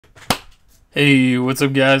Hey, what's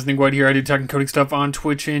up guys? Nick White here. I do tech and coding stuff on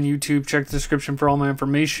Twitch and YouTube. Check the description for all my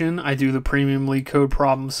information. I do the premium LeetCode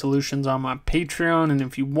problem solutions on my Patreon, and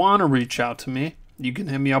if you want to reach out to me, you can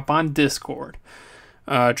hit me up on Discord.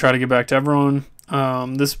 Try to get back to everyone.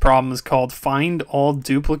 This problem is called Find All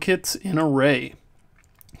Duplicates in Array.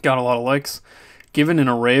 Got a lot of likes. Given an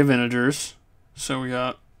array of integers, so we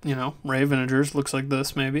got, array of integers, looks like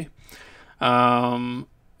this maybe,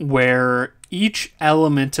 where each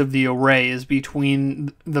element of the array is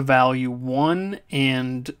between the value 1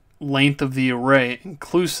 and length of the array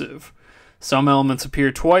inclusive. Some elements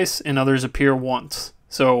appear twice and others appear once.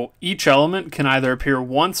 So each element can either appear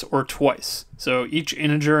once or twice. So each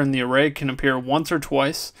integer in the array can appear once or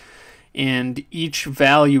twice, and each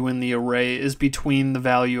value in the array is between the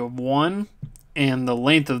value of 1 and the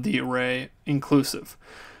length of the array inclusive.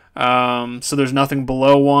 So there's nothing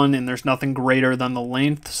below 1 and there's nothing greater than the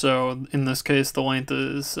length. So in this case, the length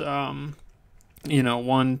is, 1,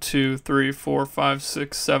 2, 3, 4, 5,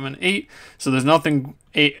 6, 7, 8. So there's nothing,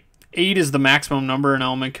 8 is the maximum number an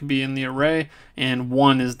element can be in the array, and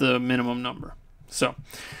 1 is the minimum number. So,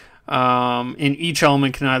 and each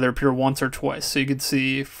element can either appear once or twice. So you could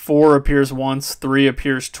see 4 appears once, 3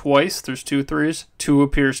 appears twice, there's 2 3s, 2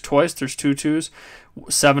 appears twice, there's 2 2s,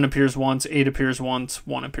 7 appears once, 8 appears once,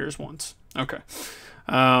 1 appears once. Okay.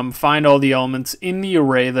 Find all the elements in the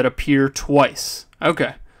array that appear twice.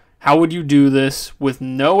 Okay. How would you do this with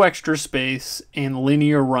no extra space and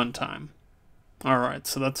linear runtime? Alright,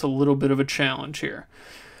 so that's a little bit of a challenge here.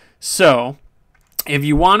 So, if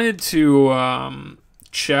you wanted to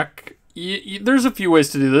check, there's a few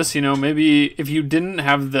ways to do this. Maybe if you didn't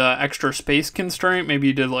have the extra space constraint, maybe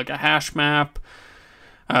you did like a hash map,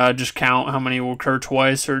 just count how many will occur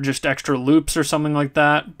twice, or just extra loops or something like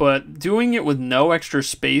that. But doing it with no extra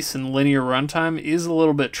space and linear runtime is a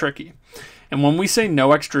little bit tricky. And when we say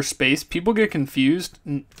no extra space, people get confused.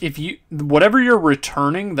 If whatever you're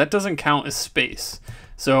returning, that doesn't count as space.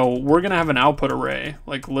 So we're gonna have an output array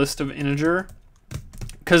like list of integer,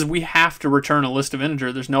 because we have to return a list of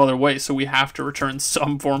integer. There's no other way, so we have to return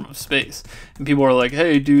some form of space. And people are like,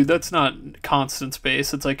 hey dude, that's not constant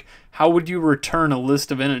space. It's like, how would you return a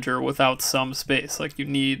list of integer without some space? Like you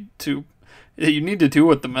need to do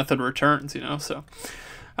what the method returns, so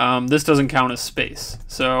this doesn't count as space.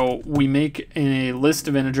 So we make a list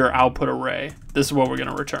of integer output array. This is what we're going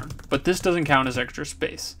to return, but this doesn't count as extra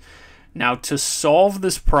space. Now, to solve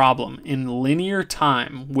this problem in linear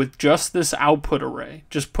time with just this output array,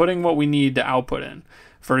 just putting what we need to output in,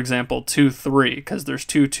 for example, 2, 3, because there's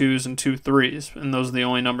 2 2s and 2 3s, and those are the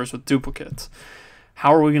only numbers with duplicates.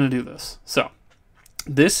 How are we going to do this? So,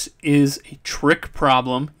 this is a trick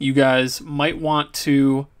problem. You guys might want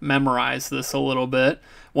to memorize this a little bit.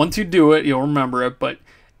 Once you do it, you'll remember it, but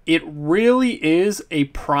it really is a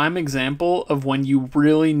prime example of when you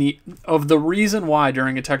really need, of the reason why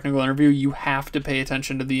during a technical interview you have to pay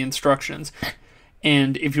attention to the instructions.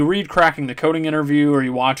 And if you read Cracking the Coding Interview or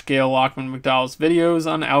you watch Gail Lockman McDowell's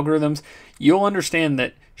videos on algorithms, you'll understand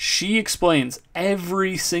that she explains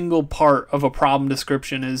every single part of a problem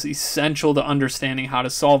description is essential to understanding how to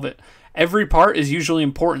solve it. Every part is usually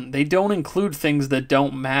important. They don't include things that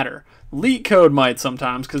don't matter. LeetCode might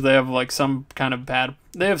sometimes, because they have like some kind of bad,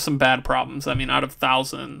 they have some bad problems. I mean, out of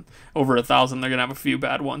 1,000, over 1,000, they're gonna have a few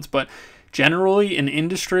bad ones. But generally in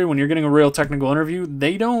industry, when you're getting a real technical interview,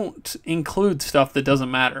 they don't include stuff that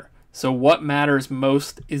doesn't matter. So what matters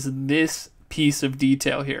most is this piece of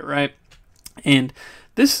detail here, right? And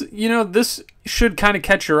this, this should kind of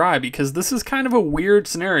catch your eye, because this is kind of a weird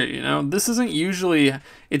scenario, This isn't usually,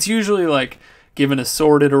 it's usually like given a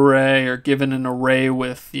sorted array, or given an array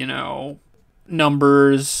with,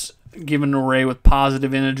 numbers, given an array with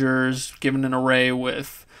positive integers, given an array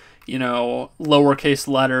with, lowercase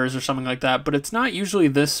letters or something like that. But it's not usually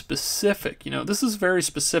this specific, this is very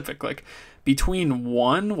specific, like between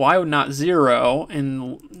 1, why would not 0,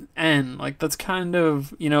 and n, like that's kind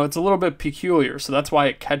of, it's a little bit peculiar, so that's why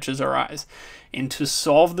it catches our eyes. And to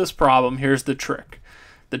solve this problem, here's the trick.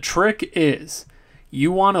 The trick is,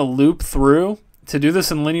 you want to loop through. To do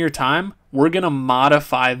this in linear time, we're going to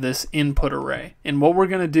modify this input array. And what we're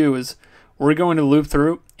going to do is we're going to loop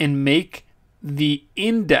through and make the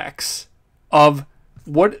index of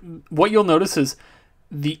what you'll notice is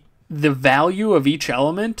the value of each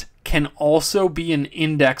element can also be an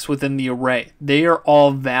index within the array. They are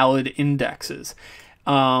all valid indexes.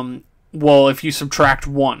 Well, if you subtract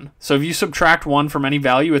 1. So if you subtract 1 from any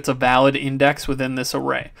value, it's a valid index within this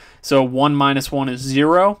array. So 1 minus 1 is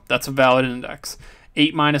 0. That's a valid index.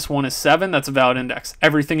 8 minus 1 is 7. That's a valid index.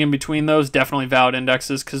 Everything in between those, definitely valid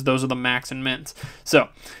indexes, because those are the max and mins. So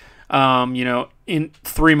You know, in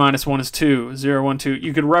 3 minus 1 is 2, 0, 1, 2.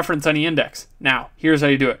 You could reference any index. Now, here's how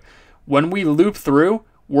you do it. When we loop through,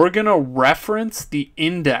 we're going to reference the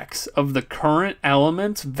index of the current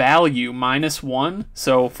element's value minus 1.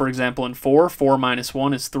 So, for example, in 4, 4 minus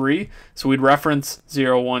 1 is 3. So we'd reference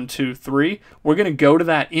 0, 1, 2, 3. We're going to go to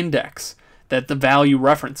that index that the value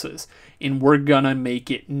references, and we're going to make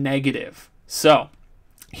it negative. So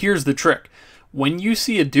here's the trick. When you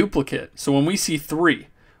see a duplicate, so when we see 3,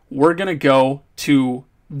 we're going to go to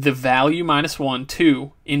the value minus 1,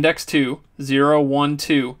 2, index 2, 0, 1,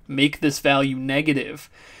 2, make this value negative,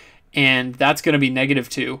 and that's going to be negative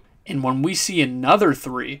 2. And when we see another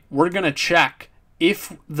 3, we're going to check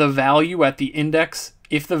if the value at the index,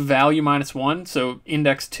 if the value minus 1, so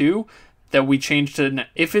index 2, that we change to,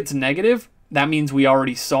 if it's negative, that means we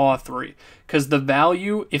already saw a 3. Because the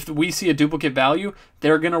value, if we see a duplicate value,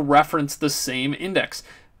 they're going to reference the same index.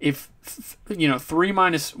 If, you know, 3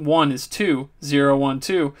 minus 1 is 2, 0, 1,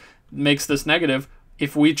 2, makes this negative.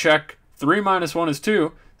 If we check 3 minus 1 is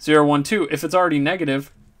 2, 0, 1, 2, if it's already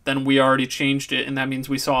negative, then we already changed it, and that means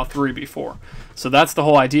we saw a 3 before. So that's the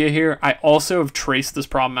whole idea here. I also have traced this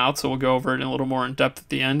problem out, so we'll go over it in a little more in depth at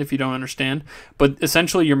the end if you don't understand. But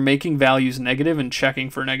essentially, you're making values negative and checking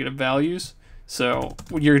for negative values. So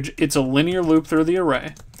it's a linear loop through the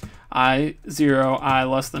array. I0, I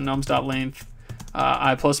less than nums.length,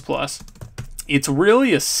 I plus plus. It's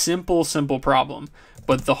really a simple problem,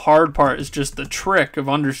 but the hard part is just the trick of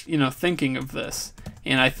thinking of this.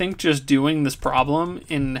 And I think just doing this problem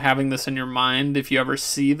and having this in your mind, if you ever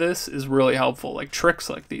see this, is really helpful. Like tricks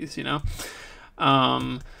like these, you know.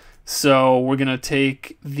 So we're gonna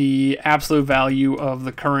take the absolute value of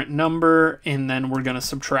the current number, and then we're gonna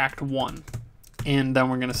subtract 1, and then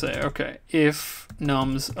we're gonna say, okay, if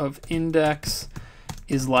nums of index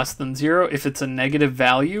is less than 0. If it's a negative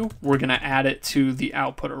value, we're going to add it to the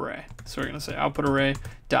output array. So we're going to say output array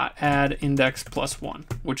dot add index plus 1,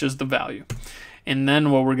 which is the value. And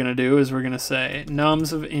then what we're going to do is we're going to say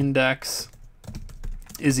nums of index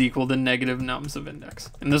is equal to negative nums of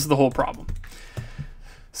index. And this is the whole problem.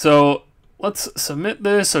 So let's submit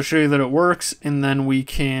this. I'll show you that it works. And then we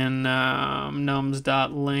can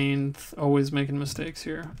nums.length, always making mistakes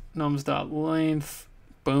here. Nums.length,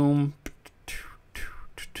 boom.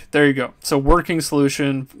 There you go. So working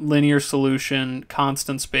solution, linear solution,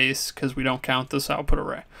 constant space, because we don't count this output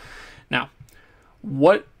array. Now,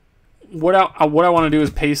 what I want to do is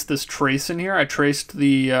paste this trace in here. I traced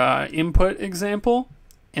the input example,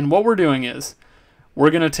 and what we're doing is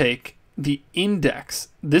we're going to take the index.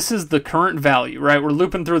 This is the current value, right? We're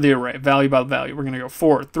looping through the array, value by value. We're going to go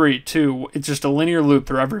 4, 3, 2. It's just a linear loop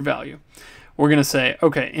through every value. We're going to say,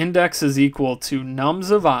 okay, index is equal to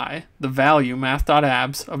nums of I, the value,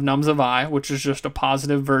 math.abs of nums of I, which is just a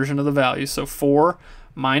positive version of the value. So 4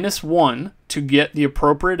 minus 1 to get the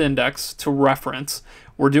appropriate index to reference.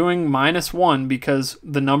 We're doing minus 1 because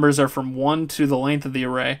the numbers are from 1 to the length of the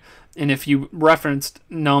array. And if you referenced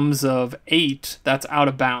nums of 8, that's out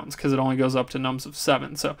of bounds because it only goes up to nums of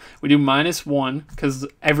 7. So we do minus 1 because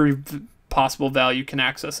every possible value can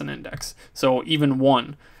access an index. So even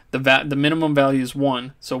 1. The minimum value is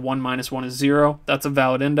 1, so 1 minus 1 is 0. That's a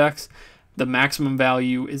valid index. The maximum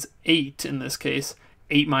value is 8 in this case.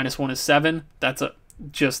 8 minus 1 is 7. That's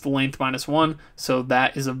just length minus 1, so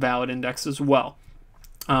that is a valid index as well.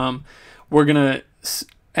 Every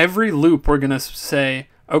loop we're going to say,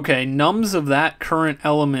 okay, nums of that current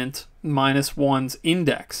element minus 1's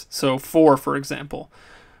index. So 4, for example.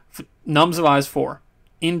 Nums of I is 4.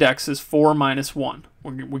 Index is 4 minus 1.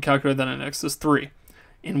 We calculate that index is 3.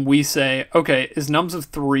 And we say, okay, is nums of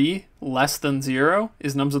 3 less than 0?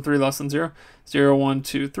 Is nums of 3 less than 0? 0, 1,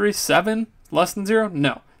 2, 3, 7 less than 0?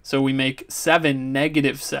 No. So we make 7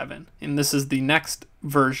 negative 7. And this is the next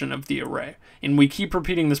version of the array. And we keep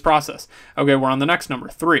repeating this process. Okay, we're on the next number,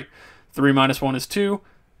 3. 3 minus 1 is 2.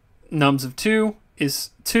 Nums of 2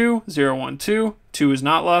 is 2. 0, 1, 2. 2 is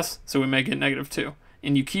not less, so we make it negative 2.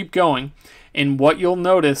 And you keep going. And what you'll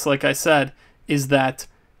notice, like I said, is that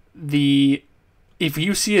if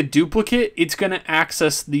you see a duplicate, it's going to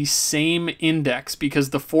access the same index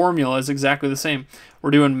because the formula is exactly the same.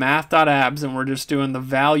 We're doing math.abs and we're just doing the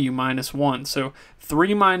value minus 1. So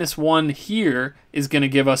 3 minus 1 here is going to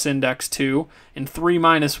give us index 2, and 3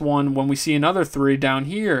 minus 1 when we see another 3 down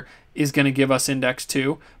here is going to give us index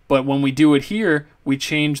 2. But when we do it here, we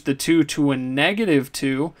change the 2 to a negative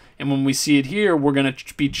 2, and when we see it here, we're going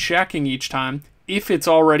to be checking each time. If it's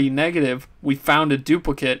already negative, we found a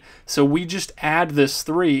duplicate, so we just add this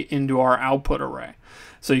 3 into our output array.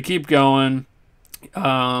 So you keep going,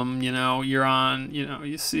 You know, you're on, you know,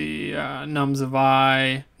 you see nums of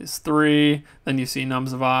I is 3, then you see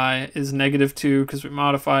nums of I is -2 because we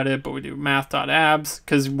modified it, but we do math.abs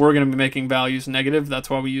because we're going to be making values negative. That's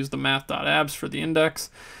why we use the math.abs for the index.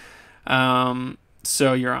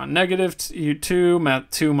 So you're on -2, math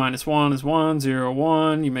 2 minus 1 is 1, 0,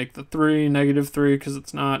 1. You make the 3 -3 because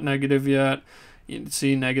it's not negative yet. You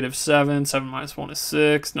see -7, 7 minus 1 is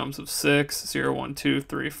 6, nums of 6, 0, 1, 2,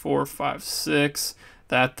 3, 4, 5, 6.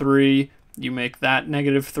 That 3, you make that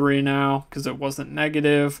 -3 now because it wasn't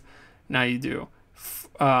negative. Now you do.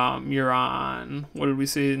 You're on, what did we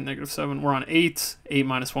see? -7. We're on 8. 8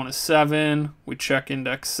 minus 1 is 7. We check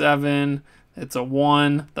index 7. It's a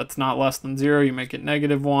 1. That's not less than 0. You make it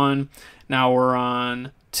 -1. Now we're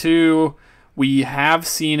on 2. We have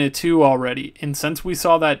seen a 2 already. And since we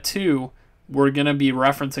saw that 2, we're going to be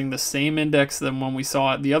referencing the same index than when we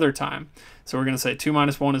saw it the other time. So we're going to say 2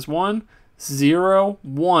 minus 1 is 1, 0,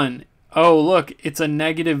 1. Oh, look, it's a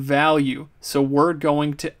negative value. So we're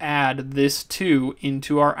going to add this 2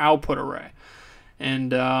 into our output array.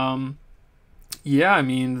 And yeah, I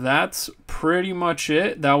mean, that's pretty much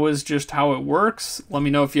it. That was just how it works. Let me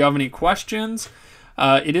know if you have any questions.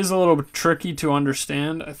 It is a little bit tricky to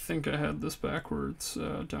understand. I think I had this backwards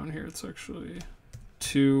down here. It's actually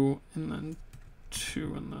 2 and then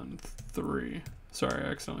 2 and then 3. Sorry, I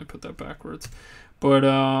accidentally put that backwards. But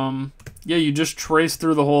yeah, you just trace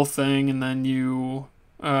through the whole thing, and then you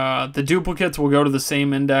the duplicates will go to the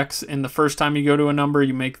same index. And the first time you go to a number,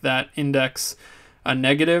 you make that index a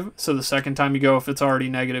negative. So the second time you go, if it's already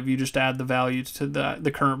negative, you just add the value to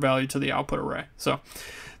the current value to the output array. So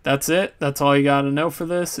that's it. That's all you got to know for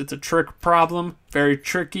this. It's a trick problem, very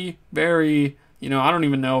tricky, very, you know, I don't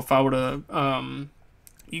even know if I would have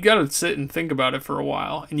you got to sit and think about it for a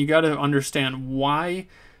while, and you got to understand why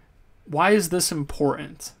is this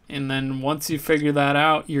important, and then once you figure that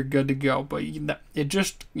out, you're good to go. But it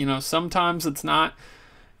just, you know, sometimes it's not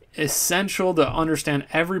essential to understand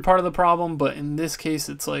every part of the problem, but in this case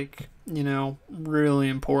it's like, you know, really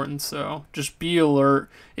important. So just be alert.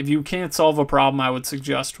 If you can't solve a problem, I would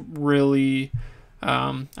suggest really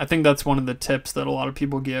I think that's one of the tips that a lot of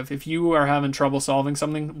people give. If you are having trouble solving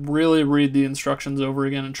something, really read the instructions over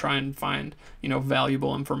again and try and find, you know,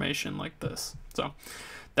 valuable information like this. So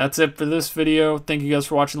that's it for this video. Thank you guys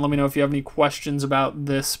for watching. Let me know if you have any questions about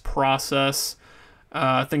this process.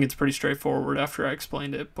 I think it's pretty straightforward after I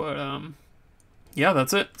explained it, but yeah,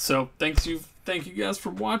 that's it. So thank you guys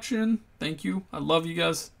for watching. Thank you. I love you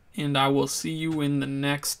guys, and I will see you in the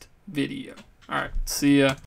next video. All right, see ya.